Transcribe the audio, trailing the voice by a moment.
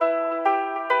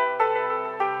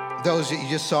Those that you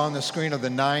just saw on the screen are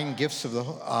the 9 gifts of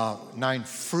the 9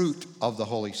 fruit of the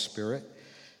Holy Spirit.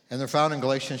 And they're found in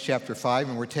Galatians chapter 5,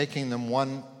 and we're taking them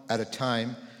one at a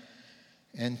time.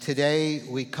 And today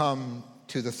we come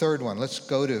to the third one. Let's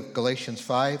go to Galatians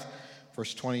 5,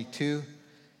 verse 22.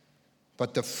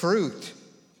 But the fruit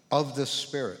of the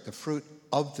Spirit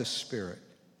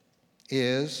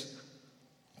is,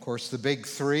 of course, the big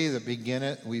 3 that begin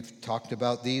it. We've talked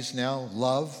about these now: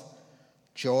 love,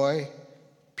 joy,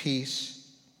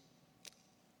 peace.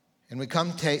 And we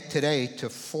come today to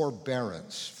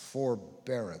forbearance.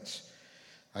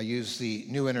 I use the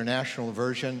New International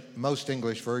Version. Most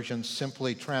English versions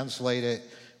simply translate it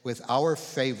with our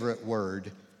favorite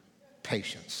word,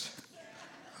 patience.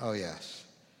 Oh, yes.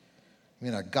 I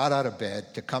mean, I got out of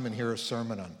bed to come and hear a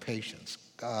sermon on patience.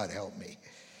 God help me.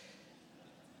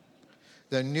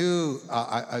 The new,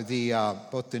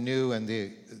 both the new and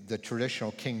the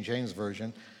traditional King James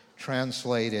Version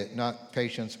translate it not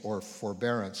patience or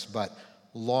forbearance, but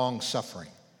long suffering.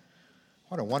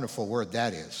 What a wonderful word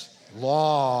that is.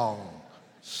 Long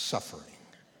suffering.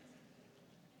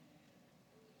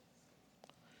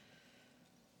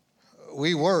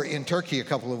 We were in Turkey a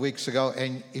couple of weeks ago,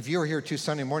 and if you were here 2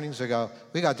 Sunday mornings ago,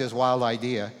 we got this wild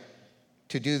idea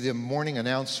to do the morning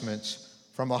announcements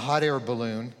from a hot air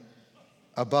balloon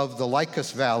above the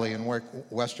Lycus Valley in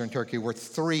western Turkey, where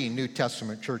 3 New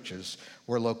Testament churches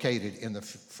were located in the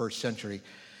first century.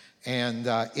 And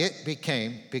it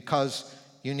became, because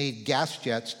you need gas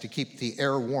jets to keep the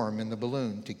air warm in the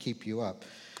balloon to keep you up.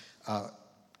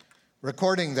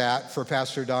 Recording that for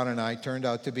Pastor Don and I turned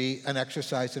out to be an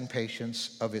exercise in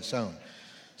patience of its own.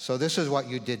 So this is what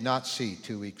you did not see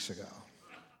 2 weeks ago.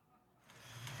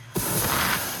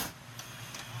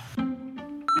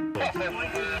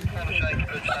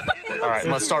 All right,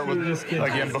 let's start with,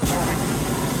 again,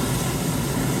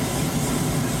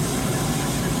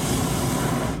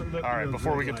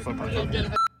 before we get to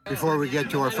footprint. Before we get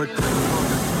to our footprint.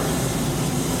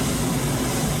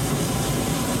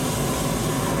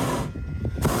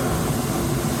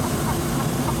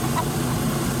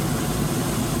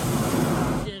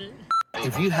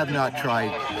 If you have not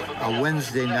tried a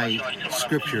Wednesday night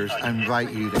scriptures, I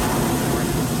invite you to.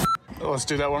 Let's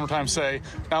do that one more time. Say,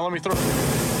 now let me throw it to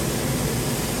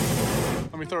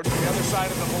the other side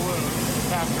of the balloon,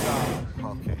 Pastor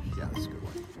Don. Okay, yeah, that's a good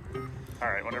one. All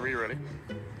right, whenever you're ready.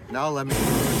 Now let me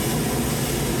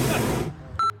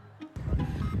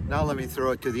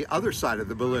throw it to the other side of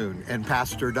the balloon and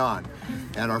Pastor Don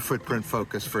and our footprint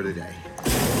focus for today.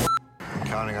 I'm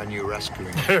counting on you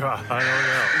rescuing me. I don't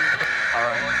know. All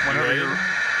right, whenever you're,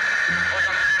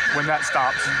 when that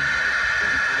stops.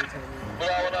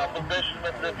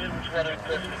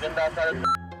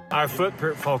 Our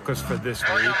footprint focus for this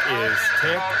week is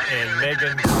Tech and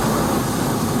Megan.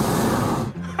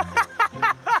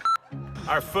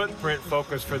 Our footprint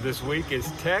focus for this week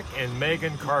is Tech and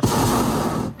Megan Carpenter.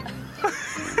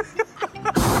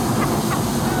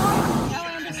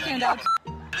 I understand.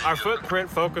 Our footprint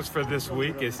focus for this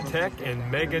week is Tech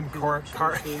and Megan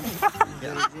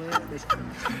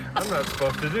I'm not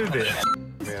supposed to do this.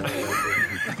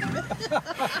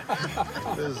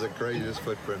 This is the craziest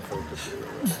footprint focus.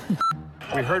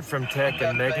 We heard from Tech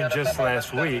and Megan just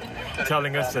last week,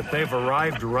 telling us that they've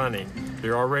arrived running.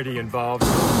 They're already involved in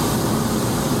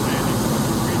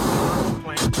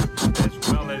planning as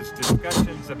well as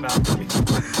discussions about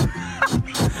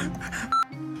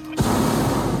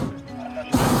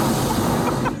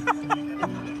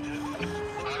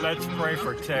Let's pray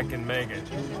for Tech and Megan.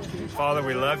 Father,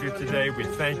 we love you today. We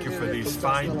thank you for these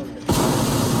fine.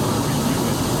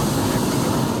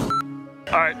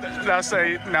 All right, now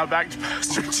say, now back to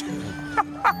Pastor Jim.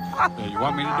 You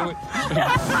want me to do it?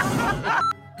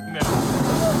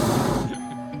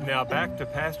 Now back to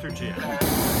Pastor Jim.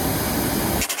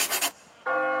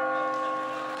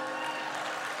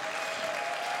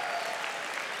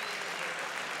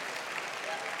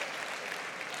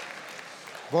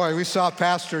 Boy, we saw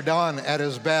Pastor Don at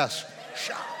his best.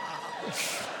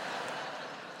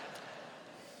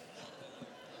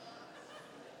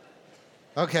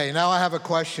 Okay, now I have a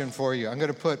question for you. I'm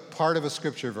going to put part of a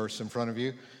scripture verse in front of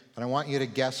you, and I want you to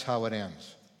guess how it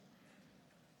ends.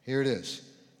 Here it is,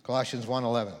 Colossians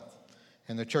 1:11.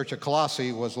 And the church of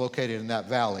Colossae was located in that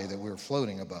valley that we were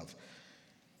floating above.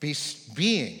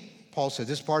 Being, Paul said,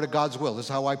 this is part of God's will. This is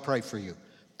how I pray for you.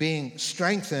 Being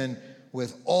strengthened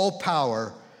with all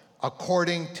power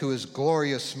according to his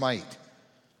glorious might,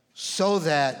 so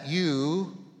that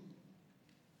you,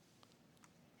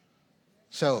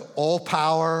 so all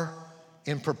power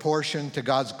in proportion to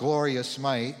God's glorious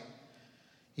might,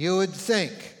 you would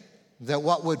think that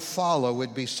what would follow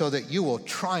would be so that you will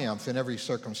triumph in every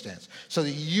circumstance, so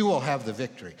that you will have the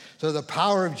victory, so the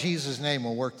power of Jesus' name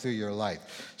will work through your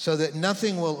life, so that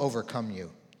nothing will overcome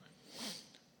you,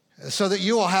 so that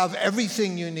you will have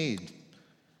everything you need,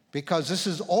 because this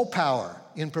is all power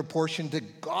in proportion to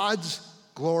God's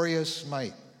glorious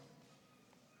might.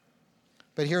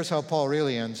 But here's how Paul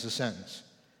really ends the sentence.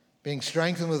 Being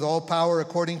strengthened with all power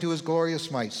according to his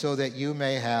glorious might, so that you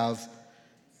may have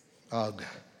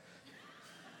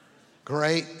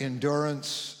great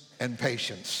endurance and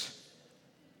patience.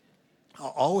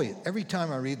 Always, every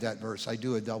time I read that verse, I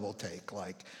do a double take.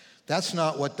 Like, that's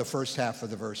not what the first half of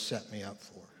the verse set me up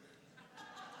for.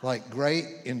 Like, great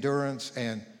endurance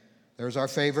and, there's our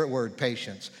favorite word,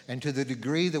 patience. And to the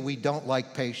degree that we don't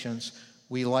like patience,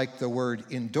 we like the word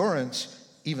endurance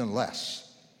even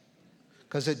less.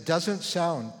 Because it doesn't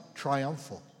sound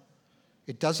triumphal.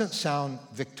 It doesn't sound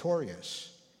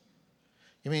victorious.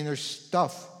 I mean, there's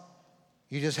stuff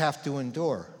you just have to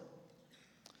endure.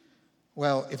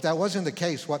 Well, if that wasn't the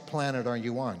case, what planet are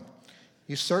you on?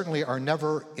 You certainly are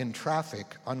never in traffic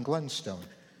on Glenstone.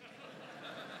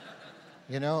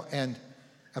 You know, and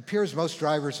appears most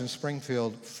drivers in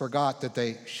Springfield forgot that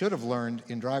they should have learned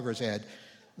in driver's ed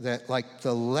that, like,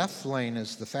 the left lane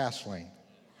is the fast lane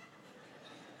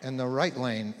and the right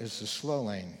lane is the slow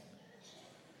lane.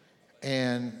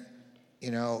 And,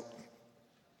 you know,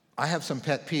 I have some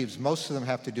pet peeves. Most of them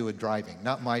have to do with driving,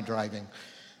 not my driving,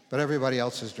 but everybody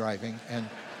else's driving.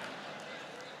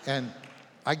 And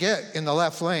I get in the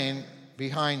left lane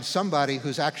behind somebody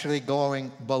who's actually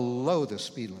going below the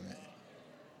speed limit.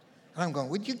 And I'm going,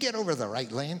 would you get over the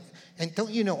right lane? And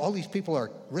don't you know all these people are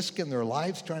risking their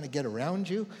lives trying to get around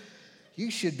you?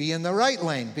 You should be in the right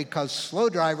lane, because slow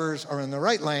drivers are in the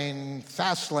right lane,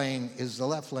 fast lane is the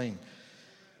left lane.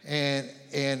 And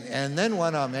then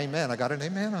when amen, I got an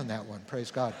amen on that one,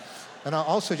 praise God. And I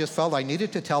also just felt I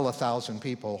needed to tell 1,000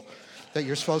 people that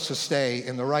you're supposed to stay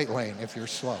in the right lane if you're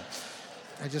slow.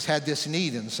 I just had this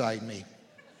need inside me,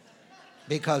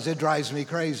 because it drives me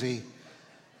crazy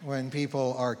when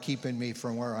people are keeping me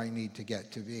from where I need to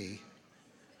get to be.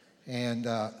 And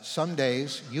some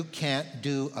days you can't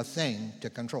do a thing to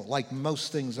control, like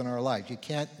most things in our lives. You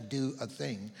can't do a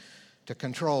thing to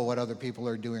control what other people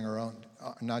are doing or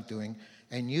not doing,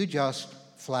 and you just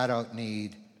flat out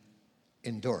need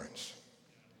endurance.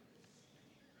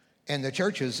 And the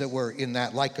churches that were in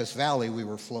that Lycus Valley we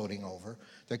were floating over,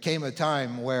 there came a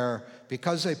time where,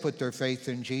 because they put their faith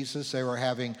in Jesus, they were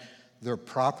having their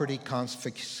property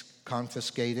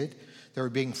confiscated. They were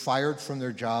being fired from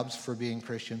their jobs for being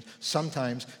Christians.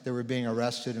 Sometimes they were being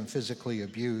arrested and physically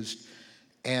abused.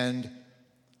 And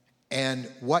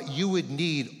what you would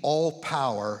need all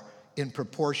power in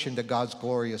proportion to God's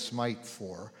glorious might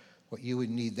for, what you would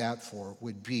need that for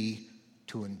would be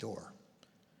to endure.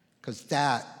 Because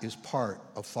that is part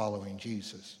of following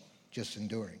Jesus, just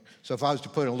enduring. So if I was to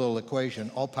put in a little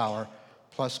equation, all power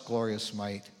plus glorious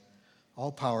might,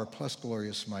 all power plus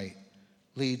glorious might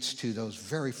leads to those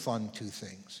very fun two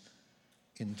things,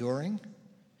 enduring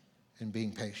and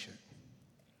being patient.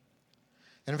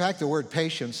 And in fact, the word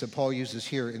patience that Paul uses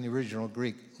here in the original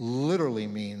Greek literally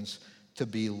means to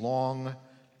be long-tempered.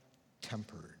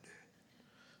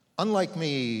 Unlike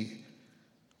me,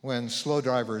 when slow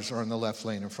drivers are in the left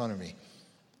lane in front of me,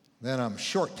 then I'm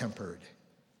short-tempered.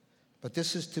 But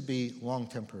this is to be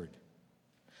long-tempered.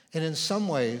 And in some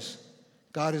ways,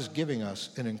 God is giving us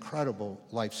an incredible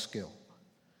life skill.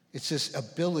 It's this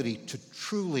ability to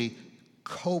truly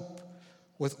cope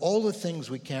with all the things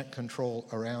we can't control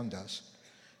around us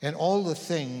and all the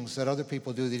things that other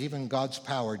people do that even God's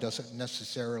power doesn't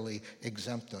necessarily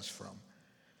exempt us from,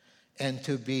 and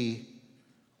to be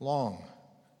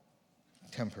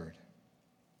long-tempered.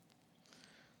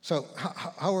 So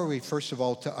how are we, first of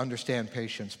all, to understand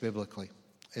patience biblically?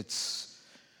 It's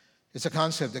a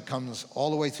concept that comes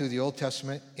all the way through the Old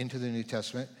Testament into the New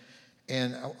Testament,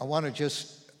 and I want to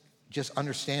just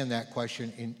understand that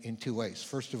question in two ways.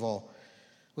 First of all,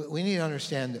 we need to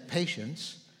understand that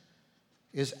patience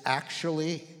is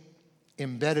actually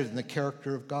embedded in the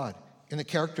character of God, in the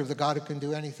character of the God who can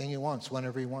do anything he wants,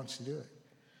 whenever he wants to do it.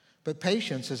 But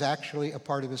patience is actually a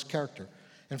part of his character.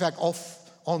 In fact,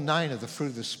 all 9 of the fruit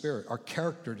of the Spirit are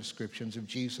character descriptions of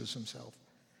Jesus himself.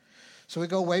 So we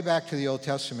go way back to the Old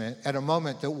Testament at a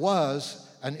moment that was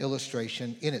an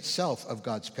illustration in itself of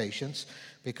God's patience,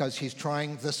 because he's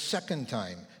trying the second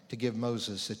time to give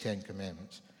Moses the 10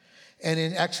 Commandments. And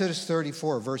in Exodus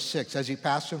 34, verse 6, as he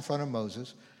passed in front of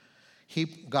Moses,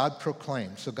 God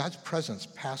proclaimed. So God's presence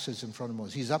passes in front of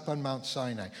Moses. He's up on Mount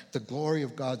Sinai. The glory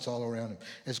of God's all around him.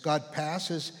 As God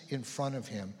passes in front of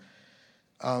him,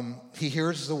 he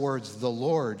hears the words, the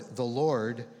Lord,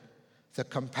 the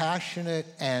compassionate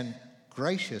and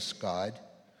gracious God,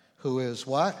 who is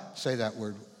what? Say that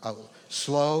word.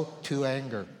 Slow to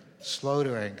anger,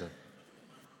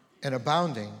 and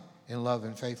abounding in love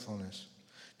and faithfulness.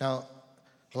 Now,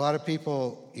 a lot of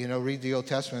people, read the Old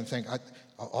Testament and think,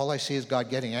 all I see is God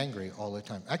getting angry all the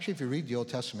time. Actually, if you read the Old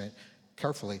Testament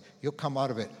carefully, you'll come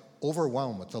out of it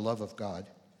overwhelmed with the love of God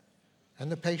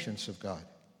and the patience of God.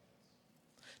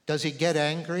 Does he get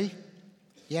angry?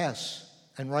 Yes,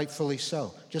 and rightfully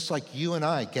so. Just like you and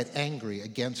I get angry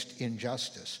against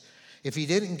injustice. If he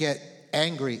didn't get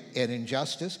angry at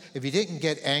injustice, if he didn't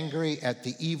get angry at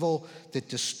the evil that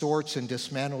distorts and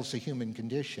dismantles the human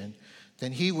condition,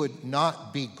 then he would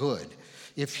not be good.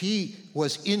 If he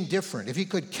was indifferent, if he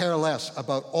could care less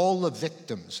about all the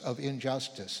victims of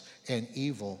injustice and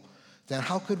evil, then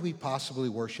how could we possibly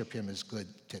worship him as good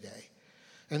today?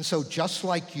 And so just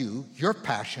like you're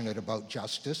passionate about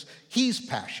justice, he's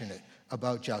passionate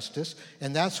about justice,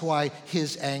 and that's why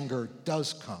his anger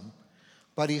does come.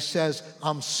 But he says,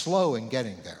 I'm slow in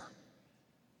getting there.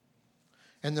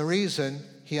 And the reason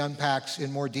he unpacks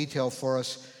in more detail for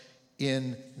us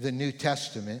in the New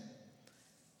Testament,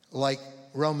 like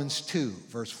Romans 2,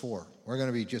 verse 4. We're going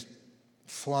to be just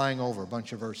flying over a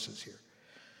bunch of verses here.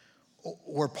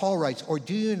 Where Paul writes, or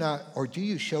do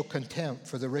you show contempt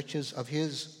for the riches of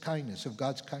his kindness, of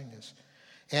God's kindness,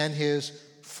 and his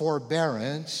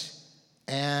forbearance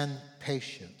and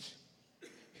patience?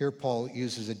 Here Paul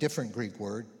uses a different Greek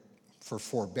word for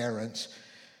forbearance,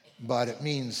 but it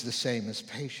means the same as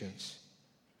patience.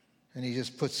 And he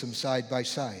just puts them side by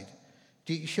side.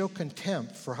 Do you show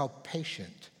contempt for how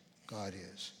patient God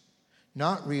is,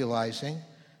 not realizing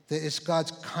that it's God's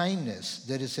kindness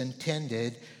that is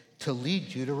intended to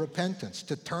lead you to repentance,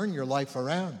 to turn your life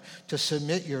around, to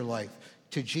submit your life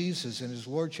to Jesus and his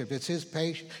lordship. It's his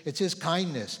patience, it's his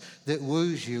kindness that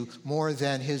woos you more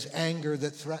than his anger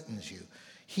that threatens you.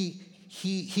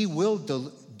 He will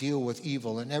deal with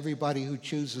evil and everybody who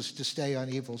chooses to stay on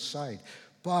evil's side.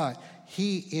 But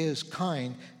he is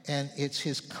kind, and it's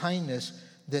his kindness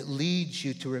that leads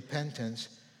you to repentance.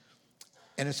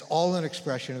 And it's all an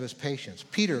expression of his patience.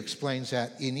 Peter explains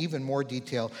that in even more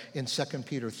detail in 2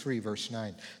 Peter 3, verse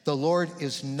 9. The Lord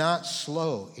is not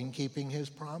slow in keeping his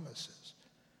promises,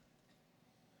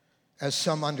 as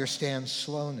some understand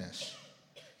slowness.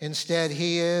 Instead,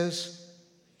 he is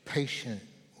patient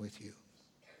with you,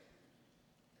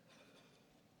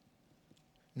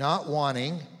 not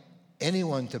wanting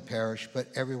anyone to perish, but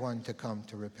everyone to come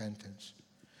to repentance.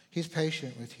 He's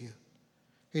patient with you.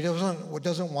 He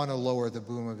doesn't want to lower the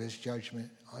boom of his judgment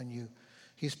on you.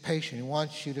 He's patient. He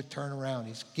wants you to turn around.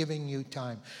 He's giving you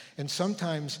time. And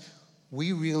sometimes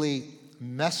we really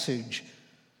message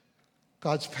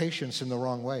God's patience in the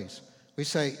wrong ways. We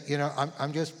say,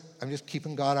 I'm just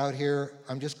keeping God out here.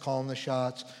 I'm just calling the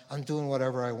shots. I'm doing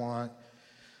whatever I want.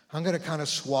 I'm going to kind of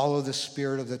swallow the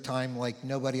spirit of the time like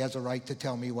nobody has a right to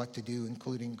tell me what to do,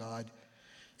 including God.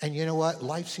 And you know what?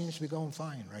 Life seems to be going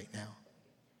fine right now.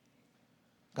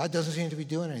 God doesn't seem to be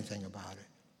doing anything about it.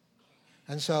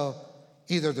 And so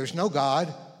either there's no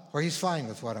God or he's fine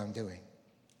with what I'm doing.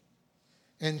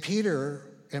 And Peter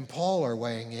and Paul are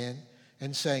weighing in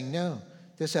and saying, no,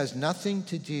 this has nothing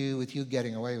to do with you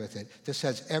getting away with it. This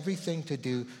has everything to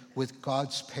do with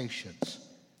God's patience,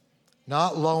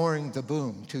 not lowering the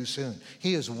boom too soon.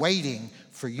 He is waiting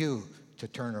for you to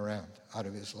turn around out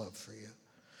of his love for you.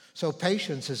 So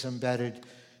patience is embedded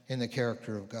in the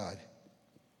character of God.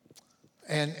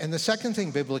 And the second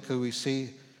thing biblically we see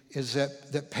is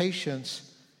that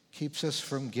patience keeps us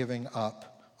from giving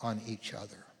up on each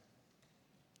other,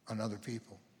 on other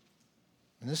people.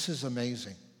 And this is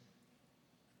amazing.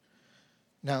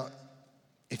 Now,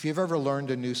 if you've ever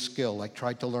learned a new skill, like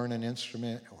tried to learn an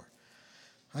instrument, or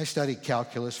I studied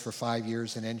calculus for 5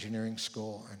 years in engineering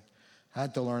school, and I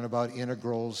had to learn about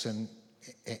integrals and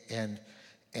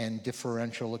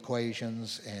differential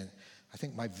equations, and I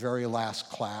think my very last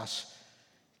class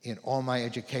in all my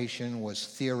education was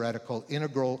theoretical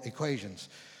integral equations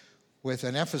with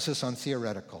an emphasis on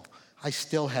theoretical. I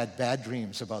still had bad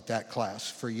dreams about that class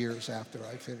for years after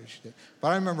I finished it. But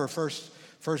I remember first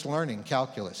learning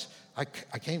calculus. I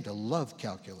came to love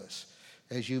calculus,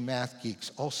 as you math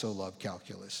geeks also love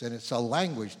calculus. And it's a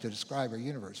language to describe our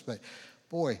universe. But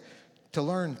boy, to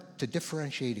learn to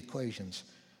differentiate equations,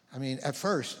 I mean, at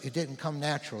first, it didn't come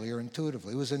naturally or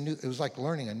intuitively. It was like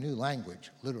learning a new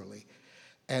language, literally.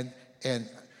 And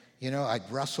I'd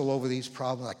wrestle over these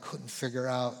problems. I couldn't figure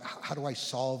out, how do I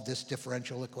solve this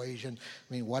differential equation?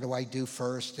 I mean, what do I do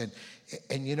first?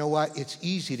 And you know what? It's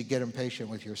easy to get impatient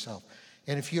with yourself.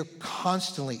 And if you're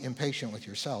constantly impatient with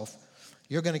yourself,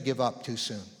 you're going to give up too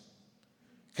soon.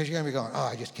 Because you're going to be going, oh,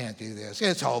 I just can't do this.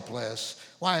 It's hopeless.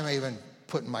 Why am I even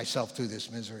putting myself through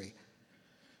this misery?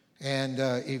 And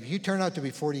if you turn out to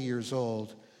be 40 years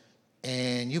old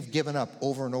and you've given up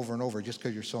over and over and over just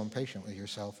because you're so impatient with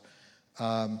yourself,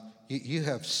 you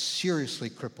have seriously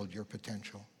crippled your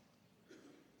potential.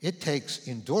 It takes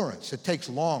endurance. It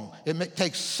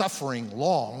takes suffering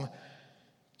long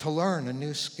to learn a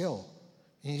new skill.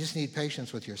 And you just need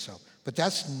patience with yourself. But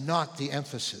that's not the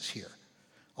emphasis here,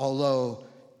 although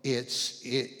it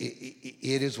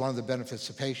is one of the benefits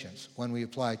of patience when we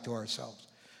apply it to ourselves.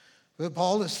 But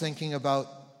Paul is thinking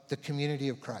about the community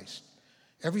of Christ.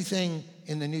 Everything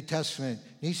in the New Testament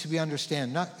needs to be understood,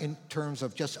 not in terms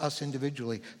of just us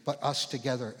individually, but us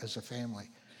together as a family.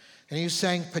 And he's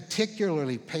saying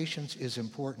particularly patience is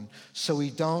important, so we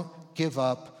don't give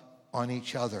up on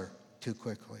each other too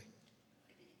quickly.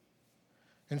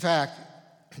 In fact,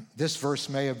 this verse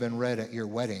may have been read at your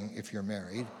wedding if you're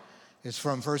married. It's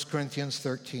from 1 Corinthians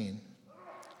 13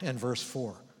 and verse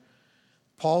 4.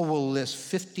 Paul will list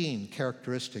 15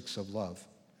 characteristics of love.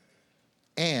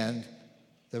 And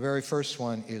the very first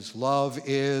one is love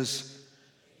is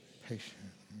patient.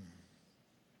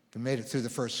 If you made it through the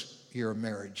first year of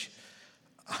marriage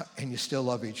and you still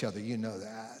love each other, you know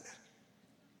that.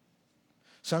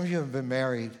 Some of you have been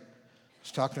married. I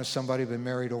was talking to somebody who's been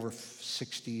married over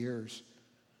 60 years.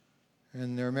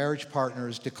 And their marriage partner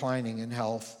is declining in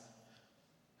health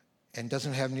and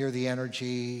doesn't have near the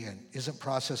energy and isn't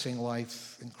processing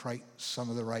life in quite some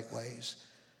of the right ways.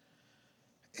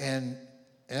 And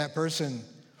that person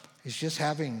is just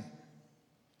having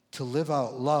to live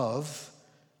out love,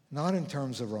 not in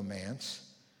terms of romance,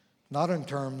 not in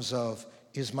terms of,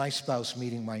 is my spouse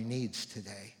meeting my needs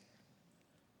today?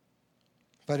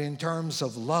 But in terms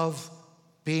of love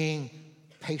being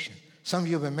patient. Some of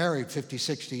you have been married 50,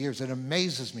 60 years. It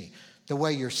amazes me the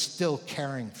way you're still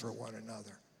caring for one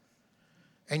another.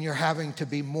 And you're having to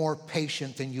be more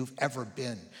patient than you've ever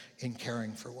been in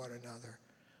caring for one another.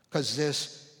 Because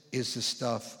this is the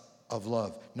stuff of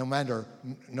love. No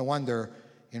wonder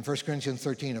in 1 Corinthians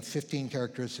 13 of 15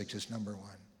 characteristics is number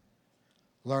one.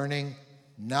 Learning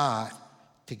not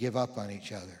to give up on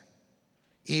each other,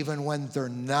 even when they're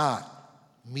not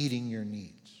meeting your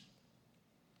needs.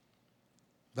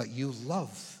 But you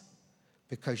love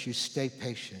because you stay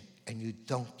patient and you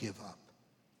don't give up.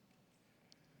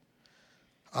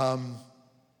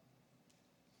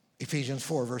 Ephesians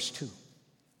 4, verse 2.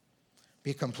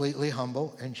 Be completely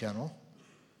humble and gentle.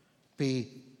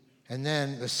 And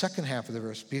then the second half of the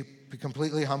verse, be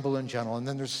completely humble and gentle. And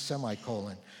then there's a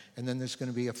semicolon. And then there's going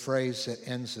to be a phrase that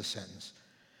ends the sentence.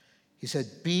 He said,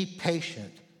 be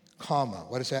patient, comma.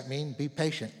 What does that mean? Be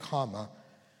patient, comma,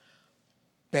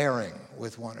 bearing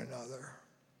with one another.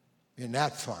 Isn't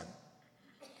that fun?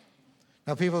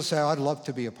 Now people say, I'd love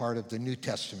to be a part of the New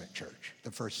Testament church,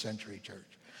 the first century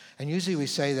church. And usually we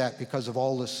say that because of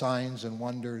all the signs and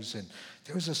wonders, and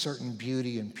there was a certain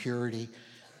beauty and purity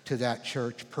to that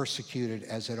church, persecuted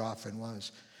as it often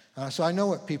was. So I know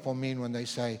what people mean when they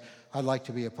say, I'd like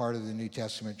to be a part of the New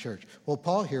Testament church. Well,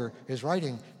 Paul here is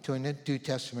writing to a New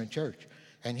Testament church,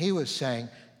 and he was saying,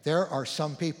 there are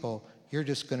some people you're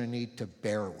just going to need to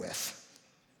bear with.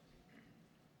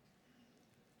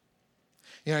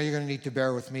 You know, you're going to need to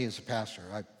bear with me as a pastor.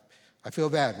 I feel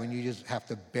bad when you just have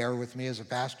to bear with me as a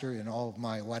pastor in all of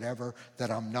my whatever that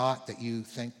I'm not, that you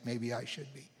think maybe I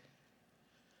should be.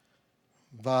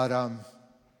 But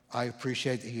I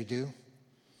appreciate that you do.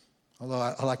 Although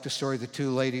I like the story of the two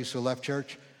ladies who left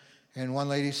church. And one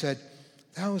lady said,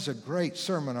 that was a great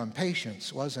sermon on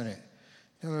patience, wasn't it?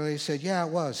 The other lady said, yeah,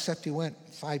 it was, except he went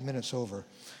 5 minutes over.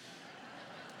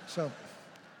 So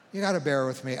you got to bear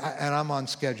with me. And I'm on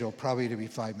schedule probably to be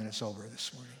 5 minutes over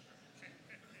this morning.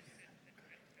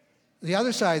 The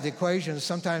other side of the equation is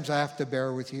sometimes I have to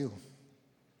bear with you.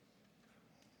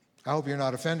 I hope you're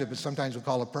not offended, but sometimes we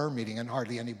call a prayer meeting and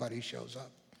hardly anybody shows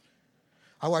up.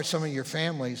 I watch some of your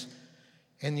families,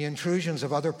 and the intrusions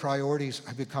of other priorities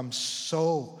have become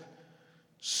so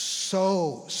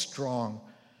strong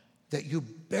that you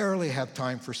barely have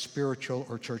time for spiritual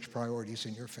or church priorities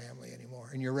in your family anymore,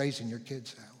 and you're raising your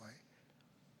kids that way.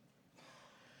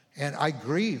 And I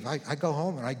grieve. I go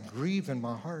home and I grieve in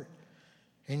my heart.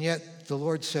 And yet the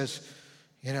Lord says,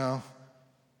 you know,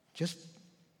 just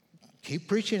keep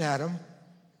preaching at them,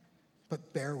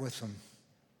 but bear with them.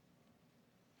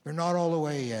 They're not all the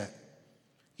way yet.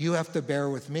 You have to bear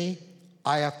with me.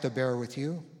 I have to bear with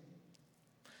you.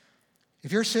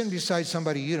 If you're sitting beside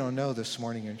somebody you don't know this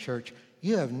morning in church,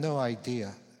 you have no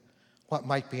idea what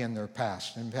might be in their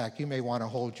past. In fact, you may want to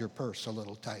hold your purse a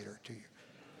little tighter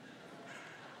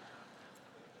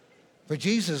But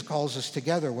Jesus calls us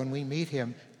together when we meet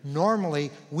him.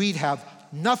 Normally, we'd have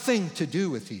nothing to do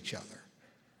with each other.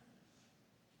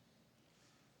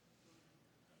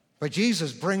 But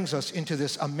Jesus brings us into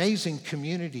this amazing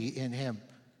community in him.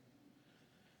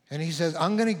 And he says,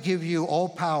 I'm going to give you all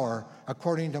power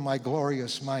according to my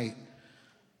glorious might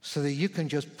so that you can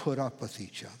just put up with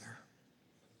each other.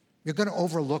 You're going to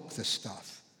overlook this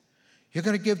stuff. You're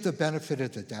going to give the benefit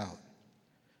of the doubt.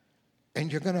 And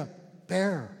you're going to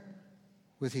bear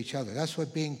with each other. That's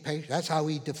what being patient, that's how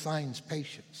he defines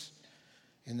patience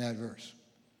in that verse.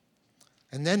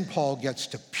 And then Paul gets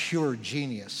to pure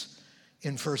genius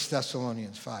in 1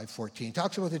 Thessalonians 5:14. He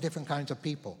talks about the different kinds of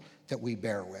people that we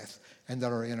bear with and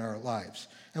that are in our lives.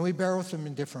 And we bear with them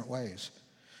in different ways.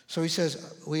 So he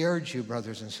says, we urge you,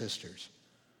 brothers and sisters,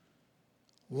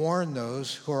 warn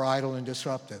those who are idle and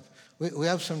disruptive. We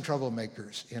have some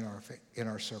troublemakers in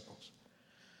our circles.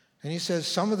 And he says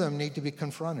some of them need to be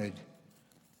confronted,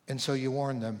 and so you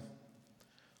warn them.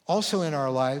 Also in our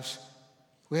lives,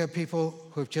 we have people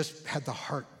who have just had the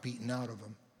heart beaten out of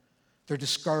them. They're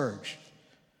discouraged.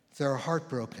 They're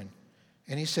heartbroken.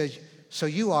 And he says, so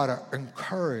you ought to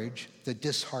encourage the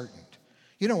disheartened.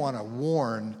 You don't want to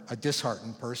warn a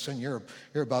disheartened person. You're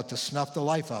about to snuff the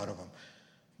life out of them.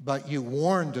 But you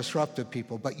warn disruptive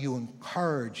people, but you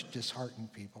encourage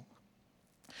disheartened people.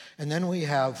 And then we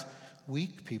have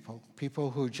weak people, people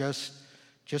who just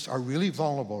are really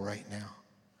vulnerable right now.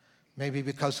 Maybe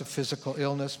because of physical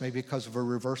illness, maybe because of a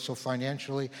reversal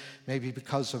financially, maybe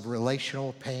because of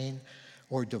relational pain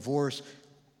or divorce.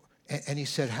 And he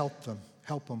said, help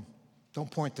them.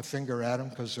 Don't point the finger at them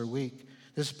because they're weak.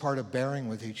 This is part of bearing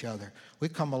with each other. We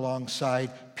come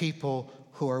alongside people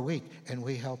who are weak, and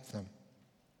we help them.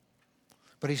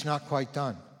 But he's not quite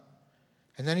done.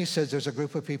 And then he says there's a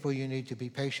group of people you need to be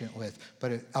patient with,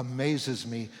 but it amazes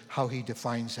me how he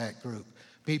defines that group.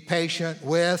 Be patient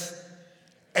with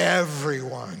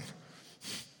everyone.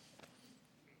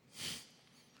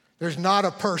 There's not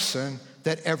a person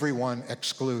that everyone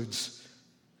excludes.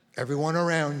 Everyone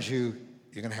around you,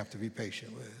 you're going to have to be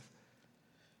patient with.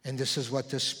 And this is what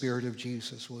the Spirit of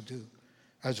Jesus will do.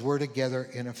 As we're together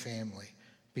in a family,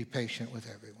 be patient with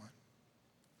everyone.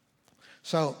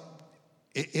 So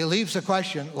it leaves the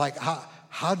question, like,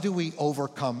 how do we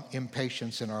overcome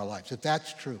impatience in our lives? If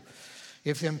that's true,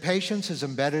 if impatience is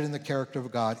embedded in the character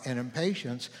of God, and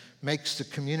impatience makes the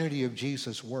community of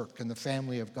Jesus work and the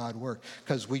family of God work,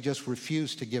 because we just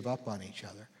refuse to give up on each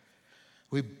other.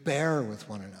 We bear with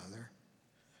one another.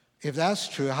 If that's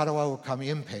true, how do I overcome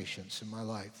impatience in my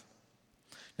life?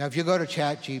 Now, if you go to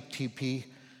ChatGPT,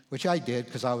 which I did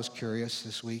because I was curious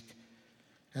this week,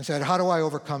 and said, how do I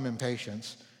overcome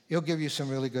impatience? It'll give you some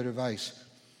really good advice.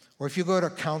 Or if you go to a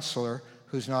counselor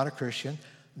who's not a Christian,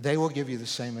 they will give you the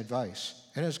same advice.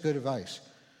 And it's good advice.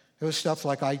 It was stuff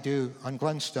like I do on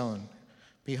Glenstone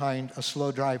behind a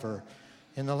slow driver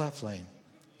in the left lane.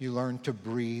 You learn to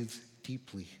breathe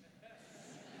deeply.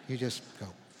 You just go.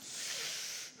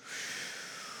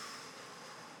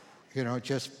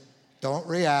 Just don't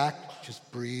react, just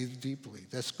breathe deeply.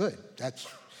 That's good. That's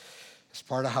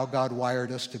part of how God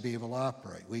wired us to be able to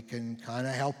operate. We can kind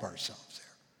of help ourselves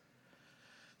there.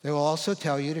 They will also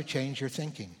tell you to change your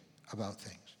thinking about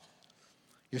things.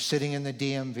 You're sitting in the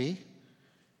DMV,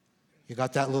 you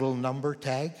got that little number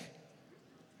tag,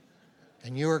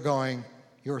 and you're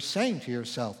saying to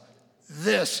yourself,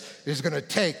 this is going to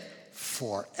take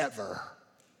forever.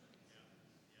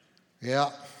 Yeah.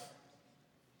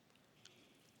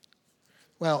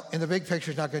 Well, in the big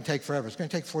picture, it's not going to take forever. It's going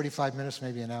to take 45 minutes,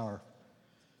 maybe an hour.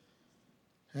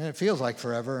 And it feels like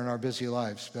forever in our busy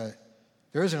lives, but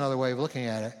there is another way of looking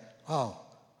at it. Oh,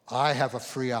 I have a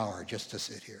free hour just to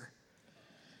sit here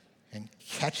and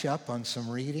catch up on some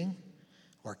reading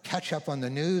or catch up on the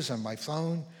news on my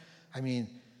phone. I mean,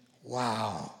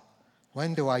 wow.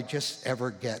 When do I just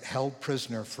ever get held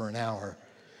prisoner for an hour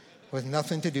with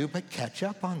nothing to do but catch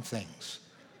up on things?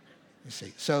 You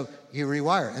see, so you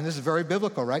rewire, and this is very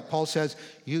biblical, right? Paul says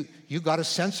you got to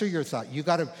censor your thought. You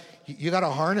got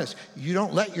to harness. You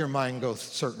don't let your mind go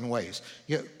certain ways.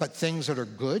 But things that are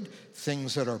good,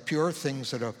 things that are pure,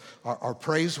 things that are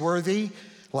praiseworthy,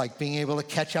 like being able to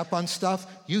catch up on stuff,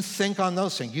 you think on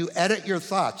those things. You edit your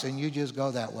thoughts, and you just go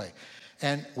that way.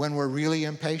 And when we're really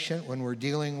impatient, when we're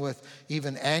dealing with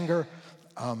even anger,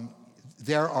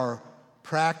 there are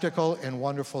practical and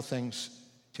wonderful things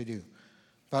to do.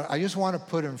 But I just want to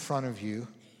put in front of you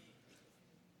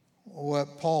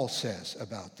what Paul says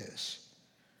about this.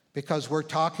 Because we're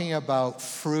talking about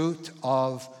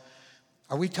are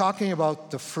we talking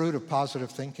about the fruit of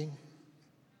positive thinking?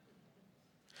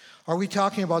 Are we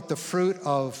talking about the fruit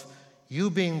of you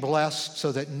being blessed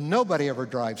so that nobody ever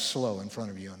drives slow in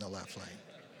front of you in the left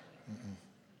lane.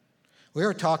 We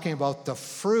are talking about the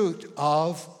fruit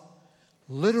of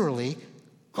literally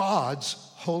God's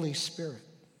Holy Spirit.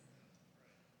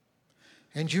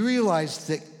 And you realize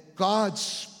that God's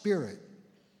Spirit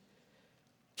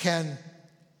can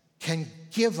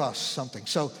give us something.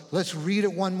 So let's read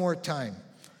it one more time.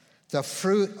 The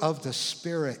fruit of the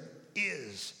Spirit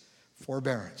is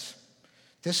forbearance.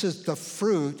 This is the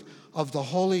fruit of the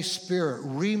Holy Spirit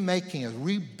remaking us,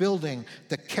 rebuilding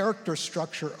the character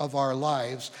structure of our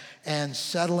lives and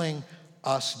settling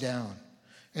us down.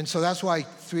 And so that's why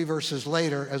 3 verses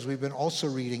later, as we've been also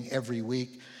reading every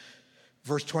week,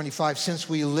 verse 25, since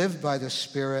we live by the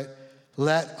Spirit,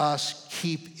 let us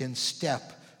keep in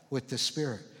step with the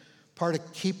Spirit. Part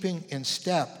of keeping in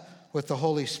step with the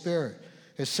Holy Spirit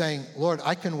is saying, Lord,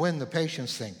 I can win the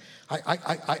patience thing.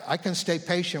 I can stay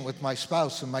patient with my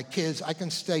spouse and my kids. I can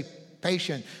stay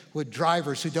patient with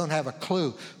drivers who don't have a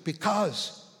clue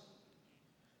because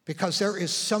there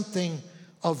is something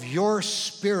of your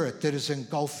Spirit that is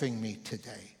engulfing me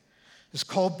today. It's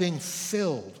called being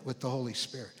filled with the Holy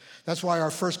Spirit. That's why our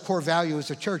first core value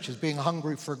as a church is being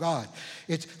hungry for God.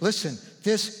 Listen,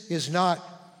 this is not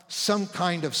some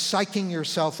kind of psyching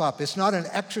yourself up. It's not an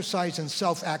exercise in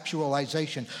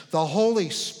self-actualization. The Holy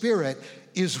Spirit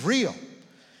is real.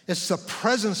 It's the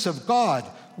presence of God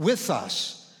with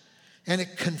us, and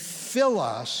it can fill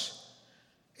us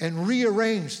and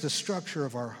rearrange the structure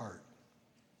of our heart.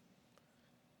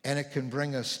 And it can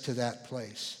bring us to that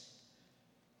place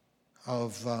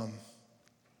of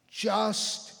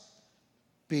just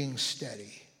being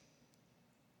steady,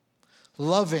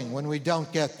 loving when we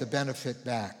don't get the benefit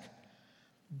back,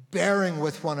 bearing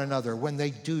with one another when they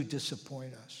do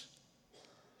disappoint us.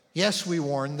 Yes, we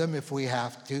warn them if we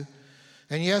have to,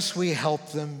 and yes, we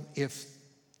help them if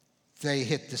they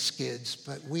hit the skids,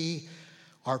 but we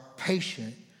are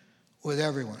patient with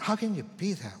everyone. How can you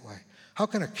be that way? How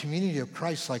can a community of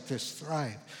Christ like this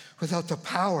thrive without the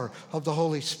power of the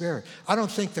Holy Spirit? I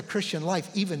don't think the Christian life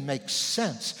even makes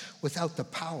sense without the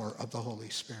power of the Holy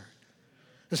Spirit.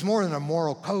 It's more than a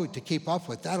moral code to keep up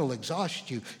with. That'll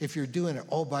exhaust you if you're doing it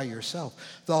all by yourself.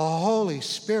 The Holy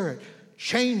Spirit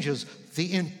changes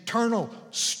the internal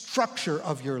structure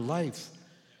of your life.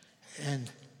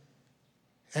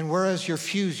 And whereas your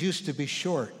fuse used to be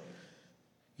short,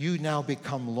 you now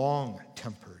become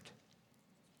long-tempered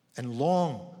and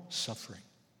long-suffering.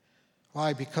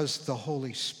 Why? Because the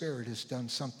Holy Spirit has done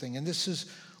something. And this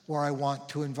is where I want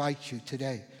to invite you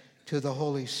today, to the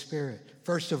Holy Spirit.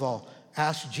 First of all,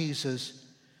 ask Jesus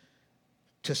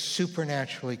to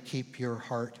supernaturally keep your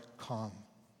heart calm.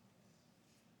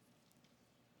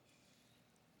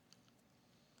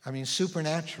 I mean,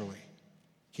 supernaturally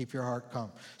keep your heart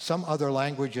calm. Some other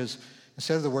languages,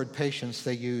 instead of the word patience,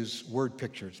 they use word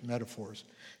pictures, metaphors.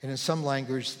 And in some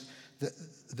languages,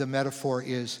 the metaphor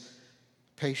is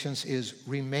patience is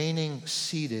remaining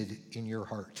seated in your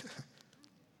heart.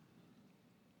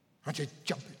 Aren't you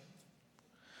jumping?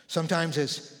 Sometimes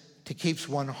it's to keep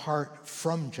one's heart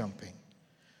from jumping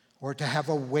or to have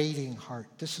a waiting heart.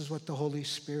 This is what the Holy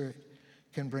Spirit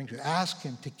can bring to you. Ask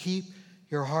Him to keep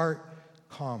your heart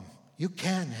calm. You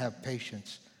can have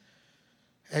patience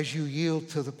as you yield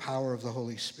to the power of the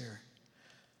Holy Spirit.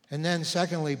 And then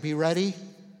secondly, be ready.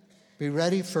 Be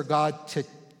ready for God to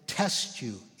test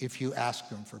you if you ask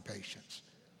Him for patience.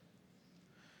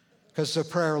 Because the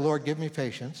prayer, Lord, give me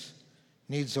patience,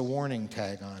 needs a warning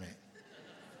tag on it.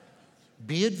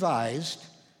 Be advised,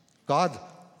 God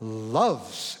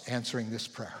loves answering this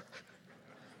prayer.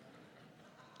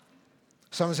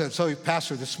 Someone said, so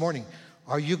Pastor, this morning,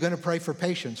 are you going to pray for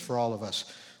patience for all of us?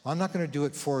 Well, I'm not going to do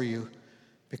it for you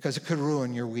because it could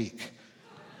ruin your week.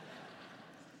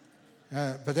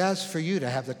 But that's for you to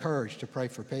have the courage to pray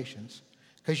for patience,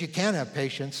 because you can't have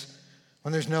patience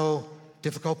when there's no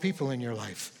difficult people in your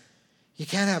life. You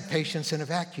can't have patience in a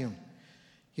vacuum.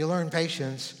 You learn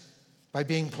patience by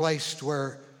being placed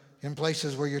in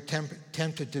places where you're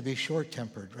tempted to be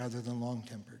short-tempered rather than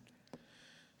long-tempered.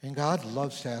 And God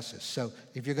loves to ask us. So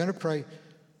if you're going to pray,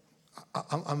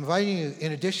 I'm inviting you,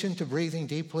 in addition to breathing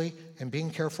deeply and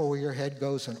being careful where your head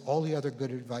goes and all the other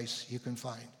good advice you can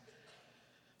find,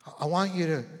 I want you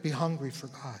to be hungry for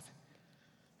God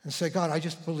and say, God, I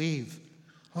just believe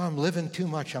I'm living too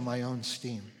much on my own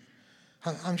steam.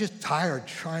 I'm just tired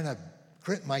trying to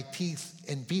grit my teeth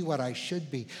and be what I should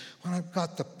be when I've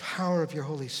got the power of your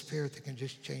Holy Spirit that can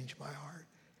just change my heart.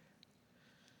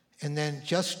 And then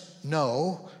just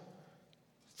know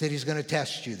that He's going to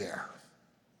test you there.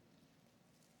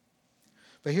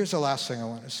 But here's the last thing I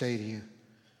want to say to you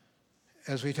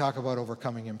as we talk about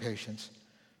overcoming impatience.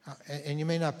 And you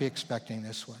may not be expecting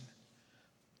this one,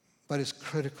 but it's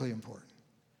critically important.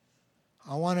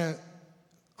 I want to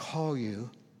call you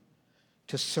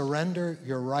to surrender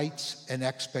your rights and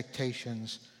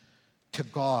expectations to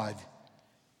God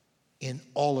in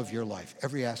all of your life,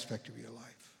 every aspect of your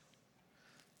life.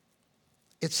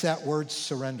 It's that word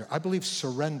surrender. I believe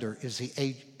surrender is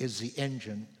the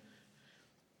engine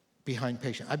behind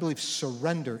patience. I believe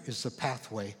surrender is the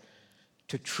pathway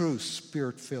to true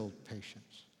spirit-filled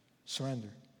patience. Surrender.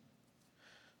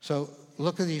 So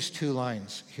look at these two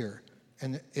lines here,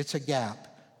 and it's a gap.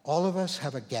 All of us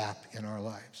have a gap in our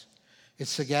lives.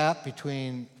 It's the gap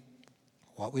between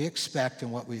what we expect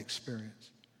and what we experience.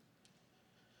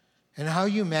 And how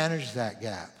you manage that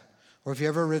gap. Or if you've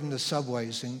ever ridden the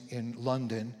subways in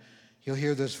London, you'll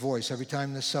hear this voice every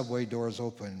time the subway doors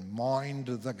open, mind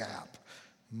the gap,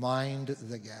 mind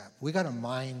the gap. We got to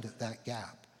mind that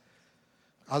gap.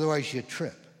 Otherwise you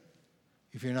trip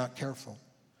if you're not careful.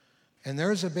 And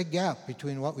there's a big gap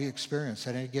between what we experience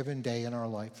at any given day in our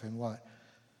life and what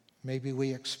maybe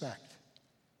we expect.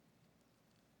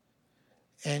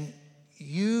 And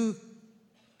you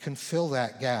can fill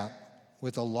that gap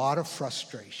with a lot of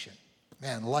frustration.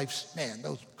 Man,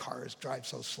 those cars drive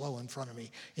so slow in front of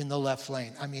me in the left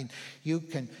lane. I mean, you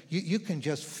can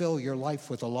just fill your life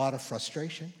with a lot of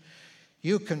frustration.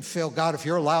 You can feel, God, if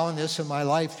you're allowing this in my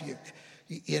life,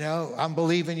 you know, I'm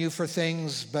believing you for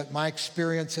things, but my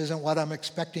experience isn't what I'm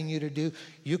expecting you to do.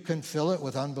 You can fill it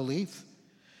with unbelief.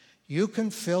 You can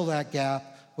fill that gap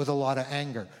with a lot of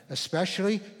anger,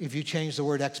 especially if you change the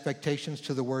word expectations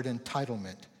to the word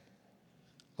entitlement.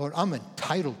 Lord, I'm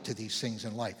entitled to these things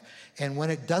in life. And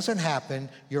when it doesn't happen,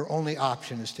 your only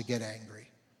option is to get angry.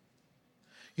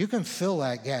 You can fill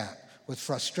that gap with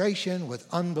frustration, with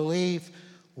unbelief,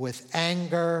 with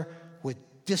anger, with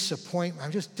disappointment.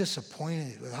 I'm just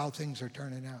disappointed with how things are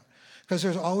turning out. Because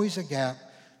there's always a gap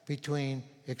between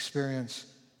experience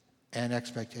and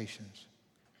expectations.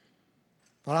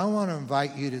 But I want to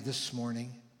invite you to this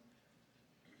morning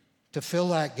to fill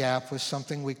that gap with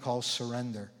something we call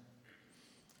surrender.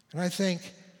 And I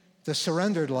think the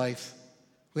surrendered life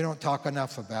we don't talk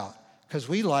enough about, because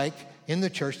we like in the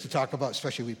church to talk about,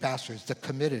 especially we pastors, the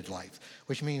committed life,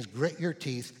 which means grit your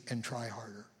teeth and try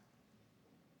harder.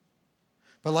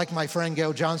 But like my friend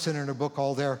Gail Johnson in her book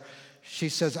All There, she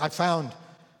says, I found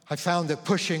that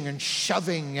pushing and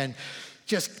shoving and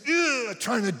just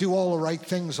trying to do all the right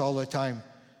things all the time,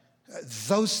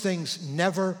 those things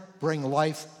never bring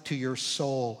life to your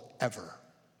soul ever.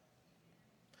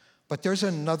 But there's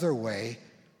another way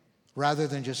rather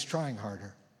than just trying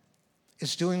harder.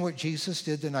 It's doing what Jesus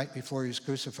did the night before he was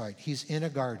crucified. He's in a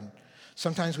garden.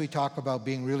 Sometimes we talk about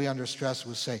being really under stress.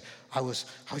 We'll say, I was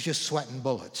just sweating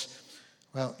bullets.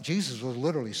 Well, Jesus was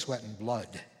literally sweating blood.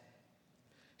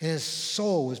 And his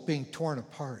soul was being torn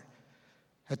apart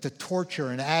at the torture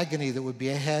and agony that would be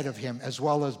ahead of him, as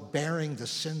well as bearing the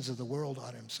sins of the world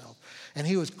on himself. And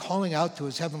he was calling out to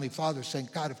his heavenly Father saying,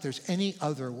 God, if there's any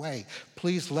other way,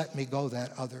 please let me go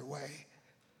that other way.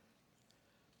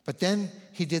 But then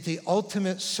he did the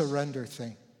ultimate surrender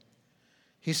thing.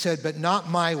 He said, but not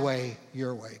my way,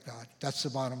 your way, God. That's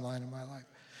the bottom line of my life.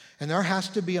 And there has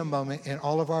to be a moment in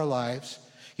all of our lives.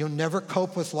 You'll never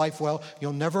cope with life well.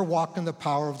 You'll never walk in the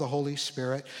power of the Holy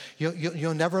Spirit.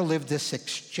 You'll never live this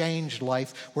exchange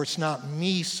life where it's not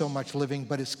me so much living,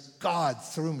 but it's God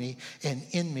through me and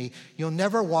in me. You'll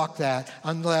never walk that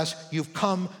unless you've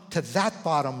come to that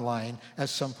bottom line at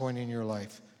some point in your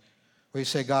life where you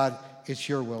say, God, it's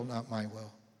your will, not my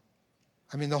will.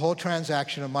 I mean, the whole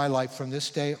transaction of my life from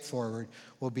this day forward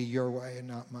will be your way and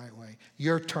not my way.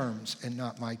 Your terms and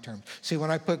not my terms. See, when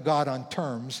I put God on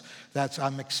terms, that's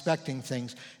I'm expecting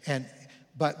things.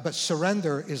 But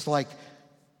surrender is like,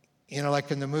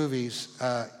 like in the movies,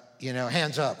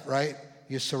 hands up, right?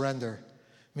 You surrender.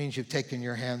 It means you've taken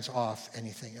your hands off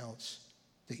anything else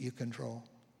that you control.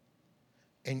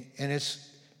 And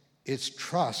it's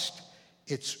trust.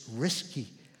 It's risky.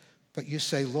 But you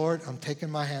say, Lord, I'm taking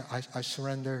my hand. I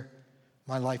surrender.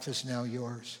 My life is now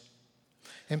yours.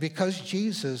 And because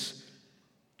Jesus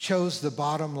chose the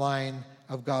bottom line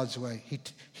of God's way,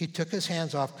 he took his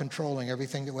hands off controlling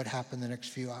everything that would happen the next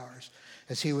few hours.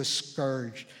 As he was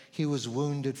scourged, he was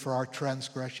wounded for our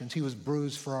transgressions. He was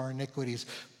bruised for our iniquities.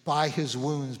 By his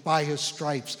wounds, by his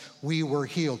stripes, we were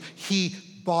healed. He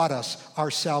bought us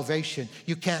our salvation.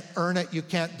 You can't earn it. You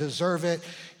can't deserve it.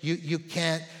 You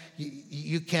can't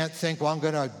think, well, I'm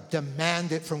going to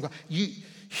demand it from God.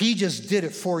 He just did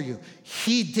it for you.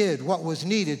 He did what was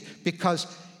needed because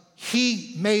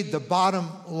he made the bottom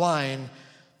line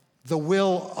the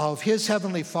will of his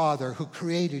heavenly Father who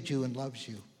created you and loves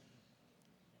you.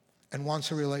 and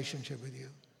wants a relationship with you.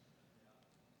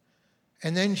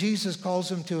 And then Jesus calls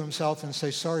them to himself and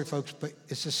says, sorry, folks, but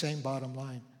it's the same bottom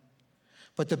line.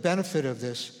 But the benefit of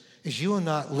this is you will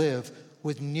not live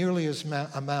with nearly as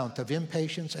amount of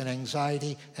impatience and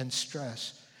anxiety and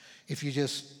stress if you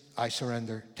just, I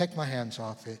surrender, take my hands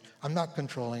off it. I'm not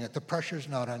controlling it. The pressure's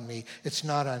not on me. It's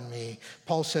not on me.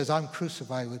 Paul says, I'm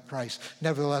crucified with Christ.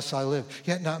 Nevertheless, I live.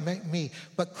 Yet not me,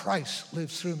 but Christ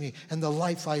lives through me. And the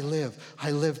life I live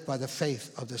by the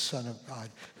faith of the Son of God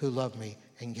who loved me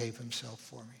and gave himself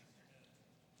for me.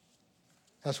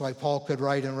 That's why Paul could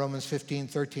write in Romans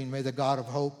 15:13, may the God of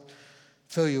hope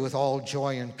fill you with all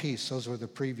joy and peace. Those were the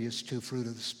previous two fruit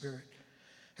of the Spirit.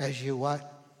 As you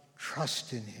what?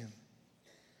 Trust in him.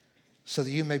 So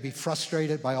that you may be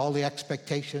frustrated by all the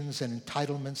expectations and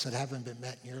entitlements that haven't been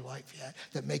met in your life yet,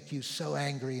 that make you so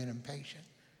angry and impatient.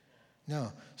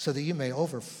 No, so that you may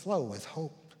overflow with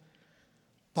hope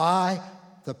by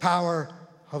the power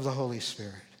of the Holy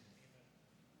Spirit.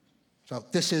 So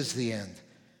this is the end.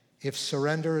 If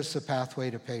surrender is the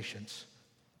pathway to patience,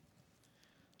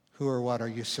 who or what are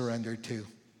you surrendered to?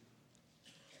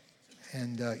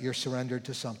 And you're surrendered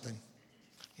to something.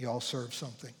 You all serve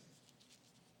something.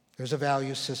 There's a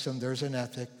value system, there's an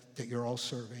ethic that you're all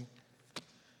serving.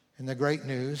 And the great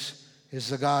news is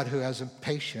the God who has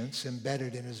patience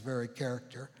embedded in his very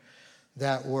character.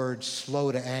 That word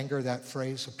slow to anger, that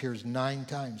phrase appears 9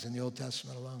 times in the Old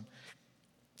Testament alone.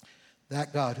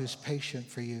 That God who's patient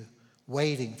for you,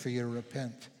 waiting for you to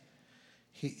repent.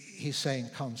 He's saying,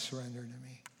 come surrender to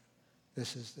me.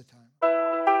 This is the time.